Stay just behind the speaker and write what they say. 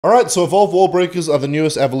Alright, so Evolve Wall Breakers are the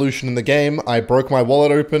newest evolution in the game. I broke my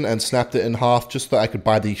wallet open and snapped it in half just so I could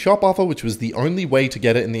buy the shop offer, which was the only way to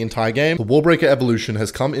get it in the entire game. The Wall Breaker evolution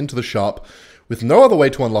has come into the shop with no other way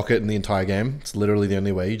to unlock it in the entire game. It's literally the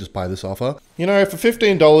only way, you just buy this offer. You know, for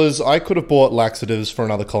 $15, I could have bought laxatives for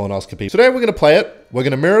another colonoscopy. Today we're going to play it, we're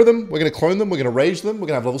going to mirror them, we're going to clone them, we're going to rage them, we're going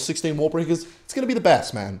to have level 16 Wall Breakers. It's going to be the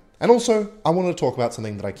best, man. And also, I wanted to talk about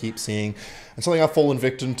something that I keep seeing, and something I've fallen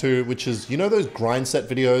victim to, which is, you know those grind set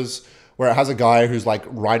videos where it has a guy who's like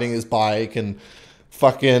riding his bike and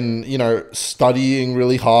fucking, you know, studying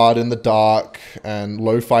really hard in the dark and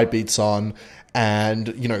lo-fi beats on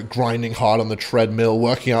and, you know, grinding hard on the treadmill,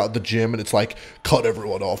 working out at the gym, and it's like, cut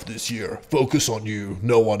everyone off this year, focus on you,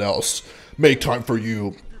 no one else, make time for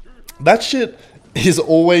you. That shit is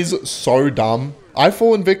always so dumb. I've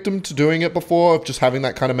fallen victim to doing it before, of just having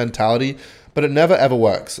that kind of mentality, but it never ever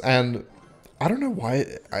works. And I don't know why.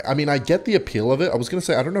 I mean, I get the appeal of it. I was going to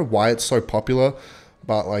say, I don't know why it's so popular,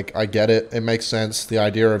 but like, I get it. It makes sense. The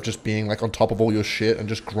idea of just being like on top of all your shit and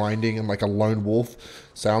just grinding and like a lone wolf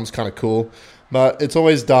sounds kind of cool, but it's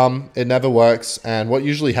always dumb. It never works. And what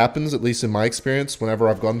usually happens, at least in my experience, whenever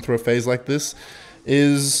I've gone through a phase like this,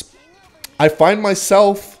 is I find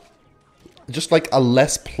myself just like a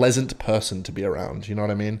less pleasant person to be around. You know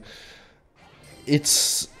what I mean?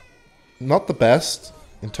 It's not the best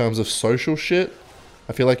in terms of social shit.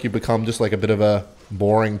 I feel like you become just like a bit of a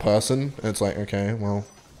boring person. And it's like, okay, well,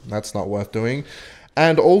 that's not worth doing.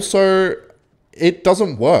 And also, it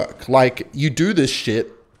doesn't work. Like, you do this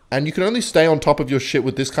shit, and you can only stay on top of your shit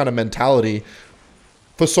with this kind of mentality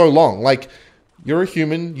for so long. Like, you're a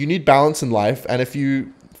human, you need balance in life, and if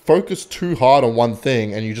you focus too hard on one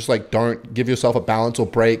thing, and you just like don't give yourself a balance or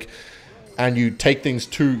break, and you take things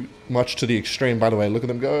too much to the extreme. By the way, look at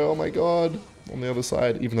them go, oh my god, on the other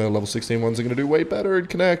side, even though level 16 ones are going to do way better in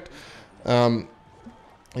Connect.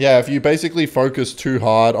 Yeah, if you basically focus too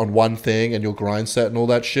hard on one thing and your grind set and all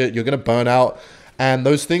that shit, you're going to burn out. And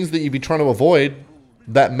those things that you'd be trying to avoid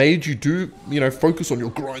that made you do, you know, focus on your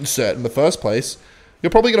grind set in the first place, you're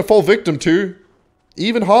probably going to fall victim to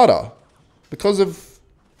even harder. Because of,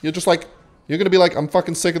 you're just like, you're going to be like, I'm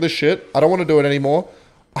fucking sick of this shit. I don't want to do it anymore.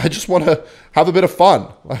 I just want to have a bit of fun.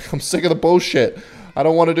 Like, I'm sick of the bullshit. I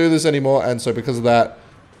don't want to do this anymore. And so because of that,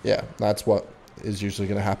 yeah, that's what is usually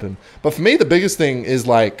going to happen. But for me, the biggest thing is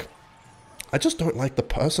like, I just don't like the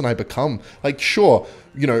person I become. Like, sure,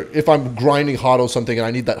 you know, if I'm grinding hard or something and I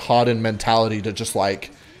need that hardened mentality to just like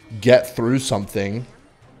get through something,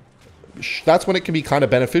 that's when it can be kind of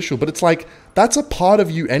beneficial. But it's like, that's a part of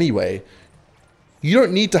you anyway. You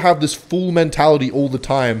don't need to have this full mentality all the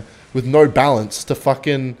time with no balance to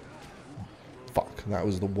fucking... Fuck, that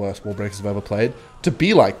was the worst Wall Breakers I've ever played. To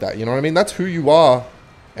be like that, you know what I mean? That's who you are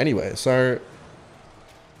anyway. So,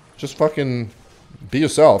 just fucking be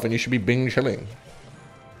yourself and you should be being chilling.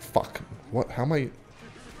 Fuck. What? How am I...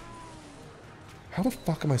 How the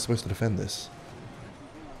fuck am I supposed to defend this?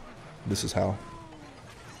 This is how.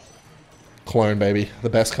 Clone, baby. The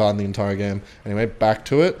best card in the entire game. Anyway, back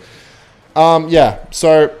to it. Yeah,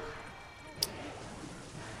 so...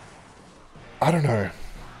 I don't know.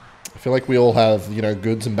 I feel like we all have, you know,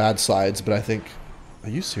 goods and bad sides, but I think... Are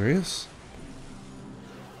you serious?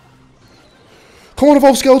 Come on,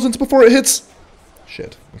 evolve skeletons before it hits!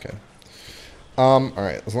 Shit, okay.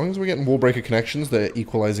 Alright, as long as we're getting wall breaker connections, they're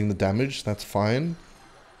equalizing the damage, that's fine.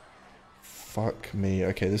 Fuck me.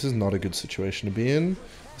 Okay, this is not a good situation to be in.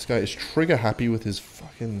 This guy is trigger happy with his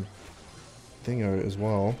fucking thingo as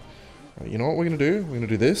well. Right, you know what we're gonna do? We're gonna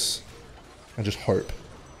do this, and just hope.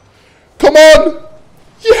 Come on!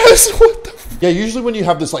 Yes! What the f— Yeah, usually when you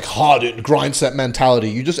have this like hardened grind set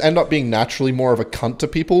mentality, you just end up being naturally more of a cunt to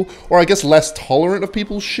people, or I guess less tolerant of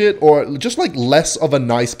people's shit, or just like less of a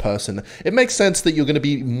nice person. It makes sense that you're going to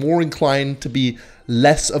be more inclined to be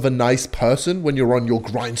less of a nice person when you're on your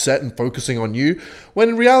grind set and focusing on you, when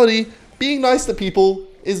in reality, being nice to people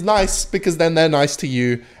is nice because then they're nice to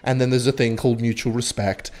you, and then there's a thing called mutual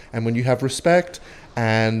respect. And when you have respect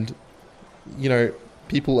and, you know,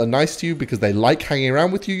 people are nice to you because they like hanging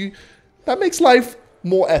around with you, that makes life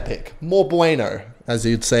more epic, more bueno, as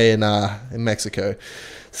you'd say in Mexico.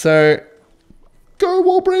 So, go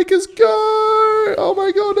Wall Breakers, go! Oh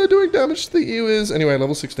my god, they're doing damage to the Ewiz. Anyway,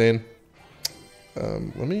 level 16.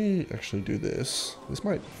 Let me actually do this. This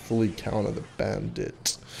might fully counter the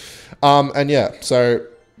bandit. And yeah, so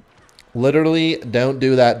literally don't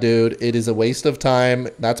do that, dude. It is a waste of time.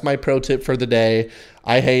 That's my pro tip for the day.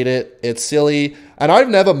 I hate it. It's silly. And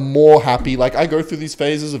I'm never more happy. Like, I go through these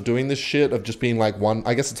phases of doing this shit, of just being like one,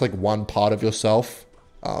 I guess it's like one part of yourself.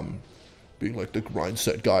 Being like the grind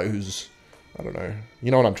set guy who's, I don't know.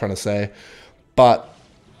 You know what I'm trying to say. But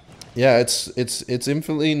yeah, it's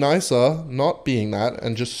infinitely nicer not being that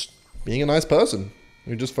and just being a nice person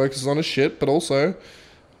who just focuses on his shit, but also,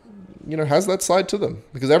 you know, has that side to them.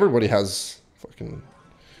 Because everybody has fucking...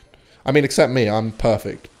 I mean, except me, I'm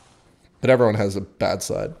perfect. But everyone has a bad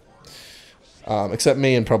side. Except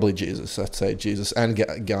me and probably Jesus. I'd say Jesus and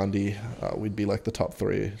Gandhi. We'd be like the top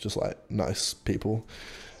 3, just like nice people.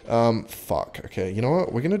 Fuck. Okay, you know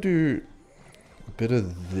what? We're gonna do a bit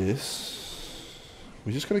of this.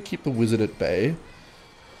 We're just gonna keep the wizard at bay.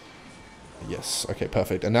 Yes. Okay,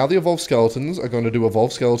 perfect. And now the evolved skeletons are going to do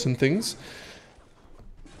evolved skeleton things.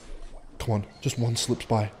 Come on, just one slips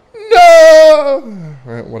by. No!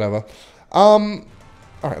 Alright, whatever.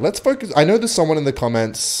 Alright, let's focus. I know there's someone in the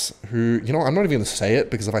comments who, you know, I'm not even going to say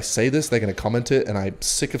it, because if I say this, they're going to comment it, and I'm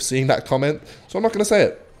sick of seeing that comment, so I'm not going to say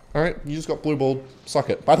it. Alright, you just got blue balled. Suck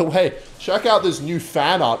it. By the way, check out this new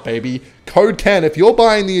fan art, baby. Code Ken. If you're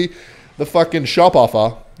buying the fucking shop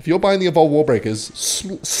offer, if you're buying the Evolved Warbreakers,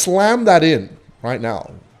 slam that in right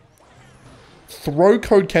now. Throw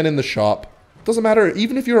Code Ken in the shop. Doesn't matter,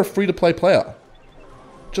 even if you're a free-to-play player.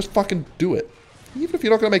 Just fucking do it. Even if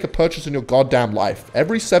you're not going to make a purchase in your goddamn life.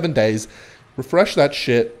 Every 7 days, refresh that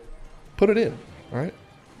shit. Put it in, alright?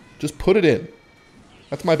 Just put it in.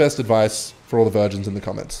 That's my best advice for all the virgins in the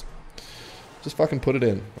comments. Just fucking put it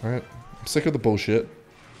in, alright? I'm sick of the bullshit.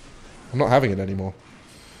 I'm not having it anymore.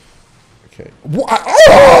 Okay. What?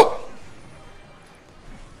 Oh!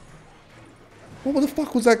 What the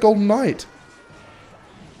fuck was that Golden Knight?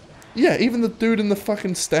 Yeah, even the dude in the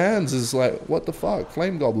fucking stands is like, what the fuck?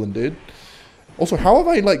 Flame Goblin, dude. Also, how have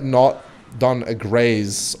I, like, not done a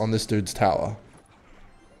graze on this dude's tower?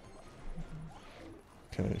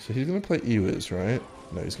 Okay, so he's going to play Ewiz, right?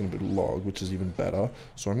 No, he's going to do Log, which is even better.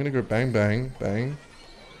 So I'm going to go bang, bang, bang.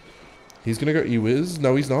 He's going to go Ewiz.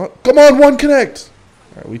 No, he's not. Come on, one connect!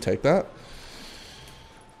 Alright, we take that.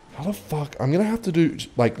 How the fuck? I'm going to have to do,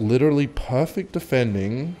 like, literally perfect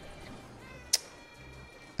defending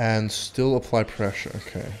and still apply pressure.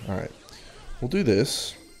 Okay, alright. We'll do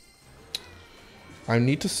this. I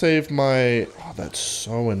need to save my... Oh, that's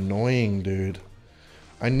so annoying, dude.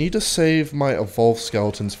 I need to save my evolved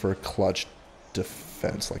skeletons for a clutch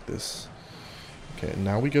defense like this. Okay,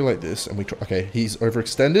 now we go like this, and we try... Okay, he's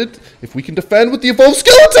overextended. If we can defend with the evolved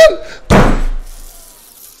skeleton!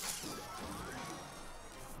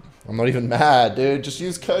 I'm not even mad, dude. Just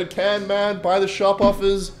use code CAN, man. Buy the shop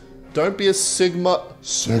offers. Don't be a Sigma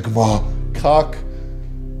cuck.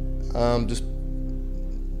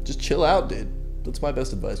 Just chill out, dude. That's my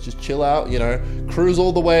best advice. Just chill out, you know, cruise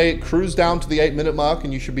all the way, cruise down to the 8-minute mark,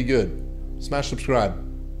 and you should be good. Smash subscribe.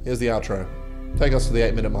 Here's the outro. Take us to the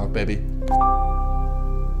 8-minute mark, baby.